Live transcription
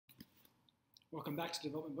Welcome back to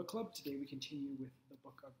Development Book Club. Today we continue with the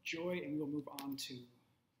Book of Joy, and we'll move on to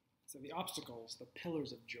the obstacles, the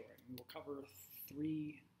pillars of joy. And we'll cover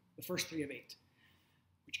the first three of 8,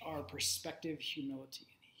 which are perspective, humility,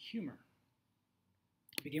 and humor.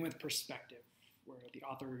 We begin with perspective, where the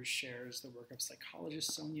author shares the work of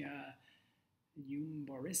psychologist Sonja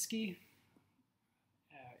Lyubomirsky,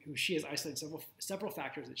 who she has isolated several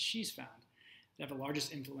factors that she's found that have the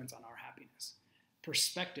largest influence on our happiness.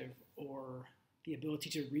 Perspective, or the ability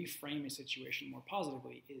to reframe a situation more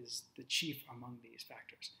positively, is the chief among these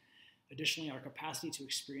factors. Additionally, our capacity to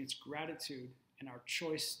experience gratitude and our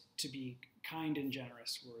choice to be kind and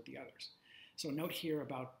generous were the others. So a note here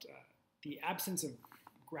about the absence of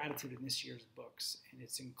gratitude in this year's books, and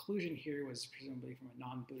its inclusion here was presumably from a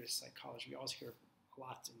non-Buddhist psychology. We always hear a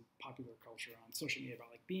lot in popular culture on social media about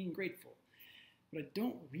like being grateful, but I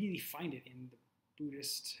don't really find it in the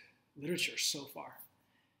Buddhist literature so far.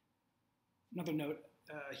 Another note,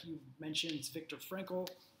 he mentions Viktor Frankl,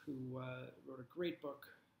 who wrote a great book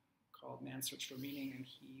called Man's Search for Meaning, and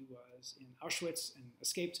he was in Auschwitz and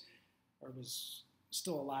escaped, or was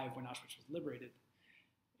still alive when Auschwitz was liberated.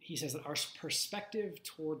 He says that our perspective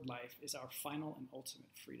toward life is our final and ultimate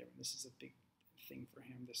freedom. And this is a big thing for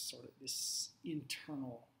him, this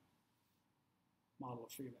internal model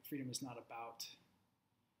of freedom. That freedom is not about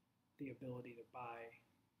the ability to buy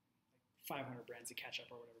 500 brands of ketchup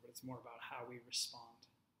or whatever, but it's more about how we respond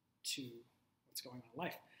to what's going on in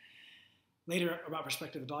life. Later, about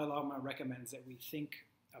perspective, the Dalai Lama recommends that we think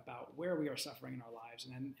about where we are suffering in our lives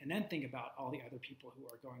and then think about all the other people who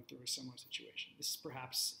are going through a similar situation. This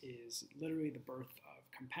perhaps is literally the birth of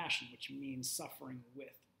compassion, which means suffering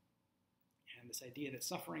with. And this idea that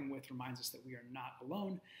suffering with reminds us that we are not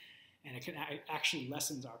alone, and it actually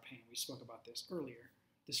lessens our pain. We spoke about this earlier.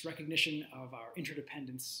 This recognition of our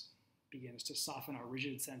interdependence begins to soften our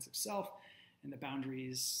rigid sense of self and the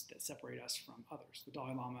boundaries that separate us from others. The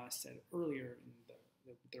Dalai Lama said earlier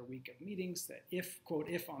in their week of meetings that if, quote,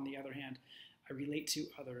 if on the other hand, I relate to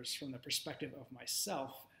others from the perspective of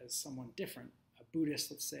myself as someone different, a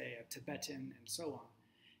Buddhist, let's say, a Tibetan, and so on,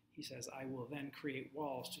 he says, I will then create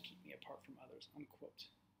walls to keep me apart from others, unquote.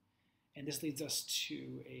 And this leads us to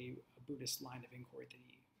a Buddhist line of inquiry that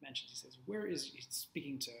he mentions. He says, he's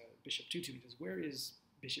speaking to Bishop Tutu, he says, where is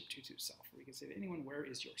Bishop Tutu's self? Or we can say to anyone, where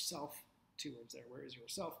is your self? 2 words there, where is your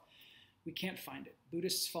self? We can't find it.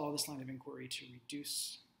 Buddhists follow this line of inquiry to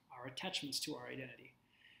reduce our attachments to our identity,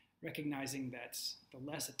 recognizing that the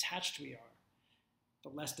less attached we are, the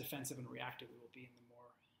less defensive and reactive we will be, and the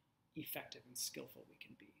more effective and skillful we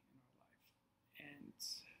can be in our life. And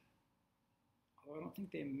although I don't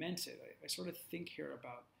think they meant it, I sort of think here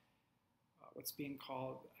about what's being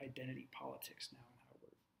called identity politics now, and how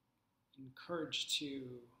we're encouraged to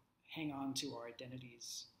hang on to our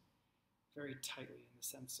identities very tightly in the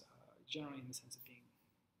sense, generally in the sense of being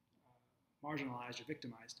marginalized or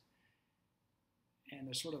victimized. And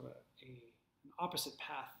there's sort of an opposite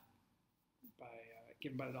path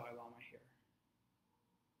given by the Dalai Lama here.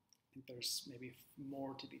 I think there's maybe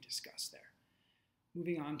more to be discussed there.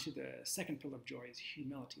 Moving on to the second pillar of joy is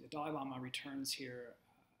humility. The Dalai Lama returns here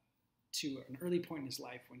to an early point in his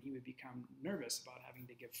life when he would become nervous about having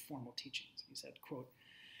to give formal teachings. He said, quote,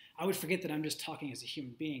 I would forget that I'm just talking as a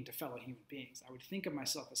human being to fellow human beings. I would think of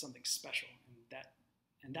myself as something special,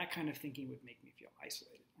 and that kind of thinking would make me feel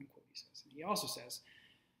isolated, unquote, he says. And he also says,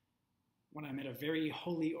 when I'm at a very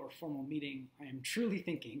holy or formal meeting, I am truly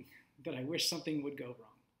thinking that I wish something would go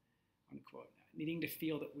wrong, unquote. Needing to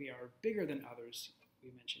feel that we are bigger than others,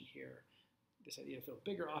 we mentioned here, this idea of feel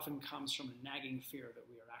bigger often comes from a nagging fear that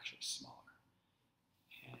we are actually smaller.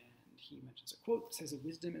 And he mentions a quote that says that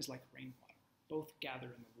wisdom is like rainwater. Both gather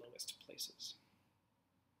in the lowest places.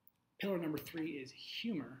 Pillar number 3 is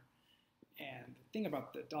humor. And the thing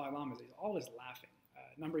about the Dalai Lama is he's always laughing.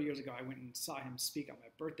 A number of years ago, I went and saw him speak on my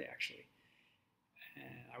birthday, actually.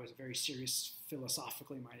 And I was a very serious,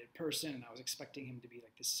 philosophically minded person, and I was expecting him to be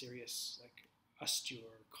like this serious, like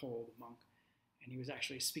austere, cold monk. And he was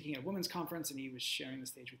actually speaking at a women's conference, and he was sharing the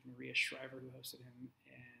stage with Maria Shriver, who hosted him.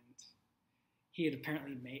 And he had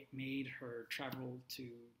apparently made her travel to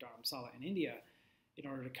Dharamsala in India in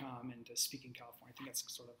order to come and to speak in California. I think that's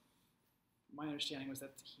sort of, my understanding was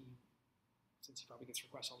that since he probably gets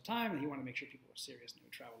requests all the time, and he wanted to make sure people were serious and he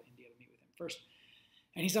would travel to India to meet with him first.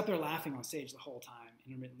 And he's up there laughing on stage the whole time,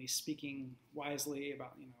 intermittently speaking wisely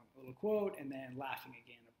about, a little quote, and then laughing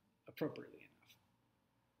again appropriately enough.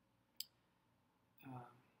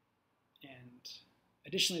 And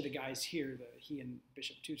additionally, the guys here, he and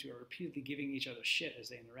Bishop Tutu, are repeatedly giving each other shit as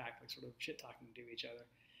they interact, like sort of shit-talking to each other.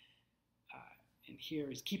 And here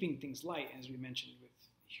he's keeping things light, as we mentioned with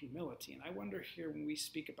humility. And I wonder here, when we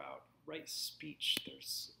speak about right speech,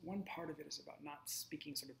 there's one part of it is about not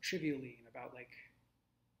speaking sort of trivially and about like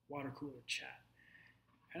water cooler chat.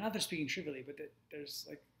 And not that speaking trivially, but that there's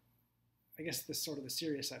like, I guess this sort of the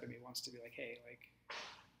serious side of me wants to be like, hey, like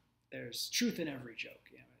there's truth in every joke.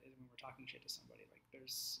 You know, when we're talking shit to somebody, like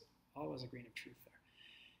there's always a grain of truth there.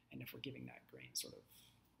 And if we're giving that grain sort of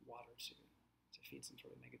water to feed some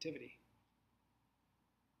sort of negativity.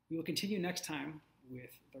 We will continue next time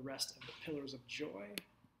with the rest of the pillars of joy.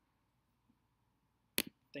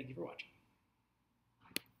 Thank you for watching.